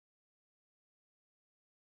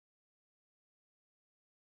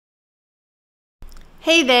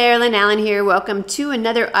Hey there, Lynn Allen here. Welcome to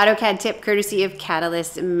another AutoCAD tip courtesy of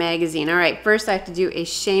Cadalyst magazine. All right, first I have to do a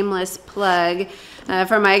shameless plug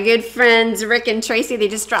for my good friends Rick and Tracy. They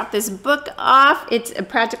just dropped this book off. It's a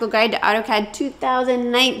practical guide to AutoCAD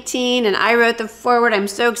 2019, and I wrote the foreword. I'm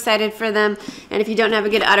so excited for them. And if you don't have a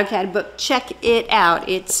good AutoCAD book, check it out.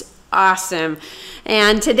 It's awesome.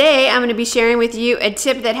 And today I'm going to be sharing with you a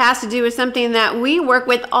tip that has to do with something that we work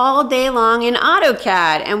with all day long in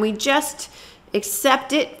AutoCAD, and we just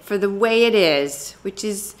accept it for the way it is, which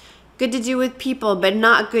is good to do with people, but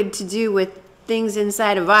not good to do with things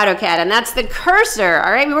inside of AutoCAD, and that's the cursor.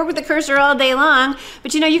 All right, we work with the cursor all day long,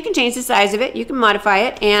 but you know, you can change the size of it, you can modify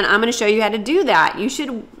it, and I'm going to show you how to do that. You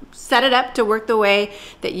should set it up to work the way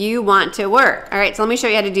that you want to work. All right, so let me show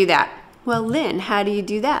you how to do that. Well, Lynn, how do you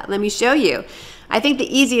do that? Let me show you. I think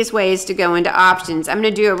the easiest way is to go into options. I'm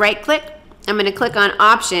going to do a right click. I'm going to click on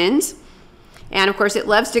options. And of course it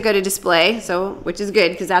loves to go to display, so which is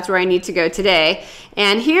good because that's where I need to go today.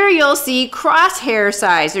 And here you'll see crosshair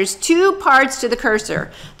size. There's two parts to the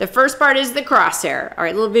cursor. The first part is the crosshair. All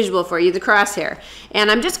right, a little visual for you, the crosshair. And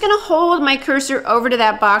I'm just gonna hold my cursor over to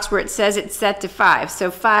that box where it says it's set to 5.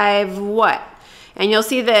 So 5 what? And you'll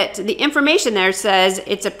see that the information there says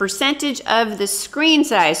it's a percentage of the screen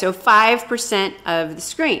size, so 5% of the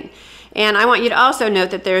screen. And I want you to also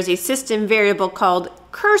note that there's a system variable called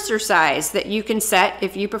cursor size that you can set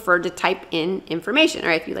if you prefer to type in information,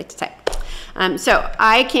 or if you like to type. So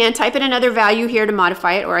I can type in another value here to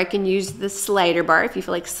modify it, or I can use the slider bar if you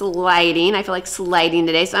feel like sliding. I feel like sliding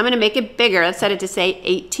today, so I'm going to make it bigger. Let's set it to say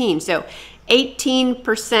 18. So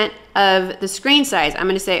 18% of the screen size. I'm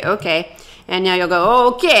going to say okay. And now you'll go,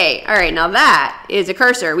 okay, all right, now that is a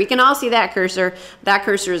cursor. We can all see that cursor. That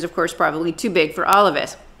cursor is, of course, probably too big for all of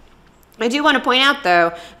us. I do want to point out,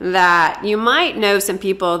 though, that you might know some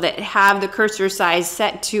people that have the cursor size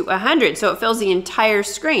set to 100, so it fills the entire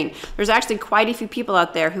screen. There's actually quite a few people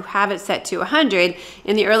out there who have it set to 100.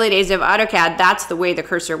 In the early days of AutoCAD, that's the way the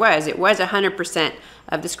cursor was. It was 100%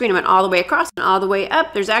 of the screen. It went all the way across and all the way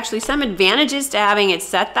up. There's actually some advantages to having it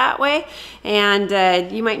set that way,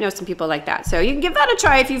 and you might know some people like that. So you can give that a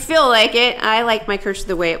try if you feel like it. I like my cursor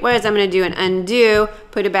the way it was. I'm going to do an undo,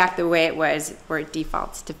 put it back the way it was, where it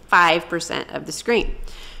defaults to 5% of the screen.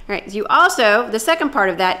 All right, you also, the second part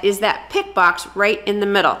of that is that pick box right in the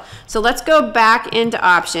middle. So let's go back into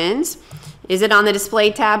options. Is it on the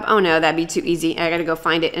display tab? Oh no, that'd be too easy. I gotta go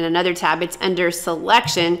find it in another tab. It's under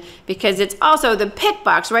selection because it's also the pick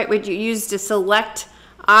box, right, which you use to select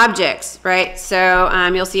objects, right? So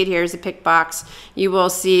you'll see it here as a pick box. You will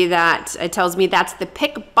see that it tells me that's the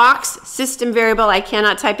pick box system variable. I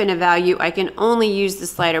cannot type in a value. I can only use the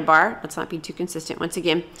slider bar. Let's not be too consistent once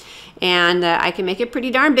again. And I can make it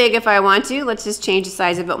pretty darn big if I want to. Let's just change the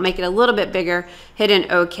size of it, make it a little bit bigger, hit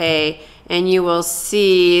an OK, and you will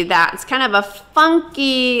see that it's kind of a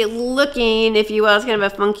funky looking, if you will, it's kind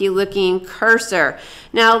of a funky looking cursor.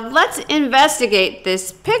 Now let's investigate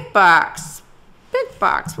this pick box. Pick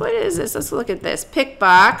box, what is this? Let's look at this pick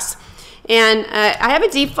box. And I have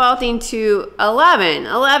it defaulting to 11.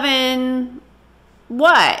 11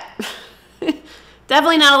 what?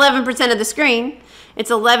 Definitely not 11% of the screen. It's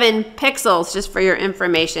 11 pixels, just for your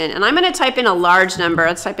information. And I'm going to type in a large number.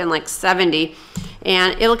 Let's type in like 70.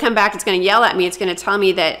 And it'll come back. It's going to yell at me. It's going to tell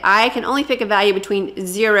me that I can only pick a value between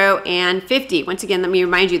 0 and 50. Once again, let me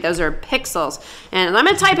remind you, those are pixels. And I'm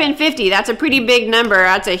going to type in 50. That's a pretty big number.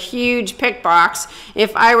 That's a huge pick box.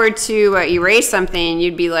 If I were to erase something,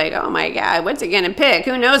 you'd be like, oh my God, what's it going to pick?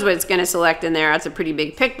 Who knows what it's going to select in there? That's a pretty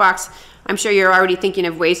big pick box. I'm sure you're already thinking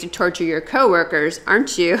of ways to torture your coworkers,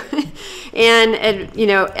 aren't you? And you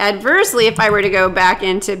know, adversely, if I were to go back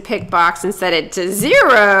into pick box and set it to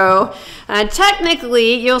 0,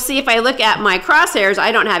 technically, you'll see if I look at my crosshairs,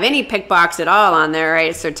 I don't have any pick box at all on there,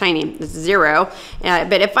 right? It's so tiny, it's 0.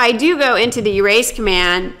 But if I do go into the erase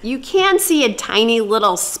command, you can see a tiny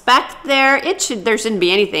little speck there. There shouldn't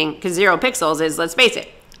be anything, because 0 pixels is, let's face it,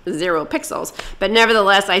 0 pixels, but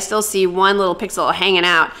nevertheless I still see one little pixel hanging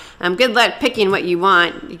out. Good luck picking what you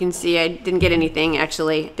want. You can see I didn't get anything,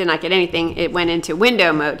 actually did not get anything. It went into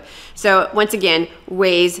window mode. So once again,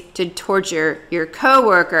 ways to torture your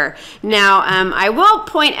coworker. Now I will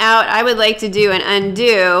point out, I would like to do an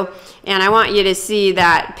undo, and I want you to see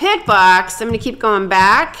that pick box. I'm going to keep going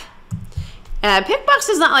back. Pick box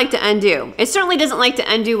does not like to undo. It certainly doesn't like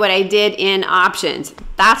to undo what I did in options.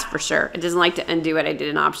 That's for sure. It doesn't like to undo what I did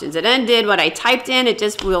in options. It undid what I typed in. It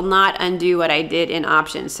just will not undo what I did in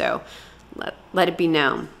options. So let it be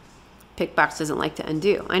known. Pick box doesn't like to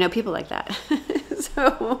undo. I know people like that.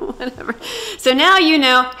 So whatever. So now you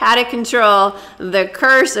know how to control the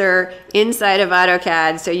cursor inside of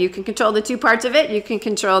AutoCAD. So you can control the two parts of it. You can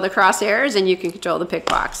control the crosshairs and you can control the pick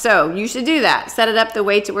box. So you should do that. Set it up the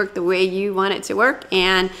way to work the way you want it to work,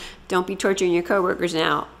 and don't be torturing your coworkers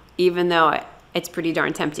now, even though it's pretty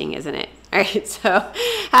darn tempting, isn't it? All right, so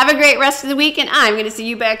have a great rest of the week, and I'm going to see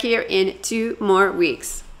you back here in 2 more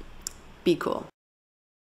weeks. Be cool.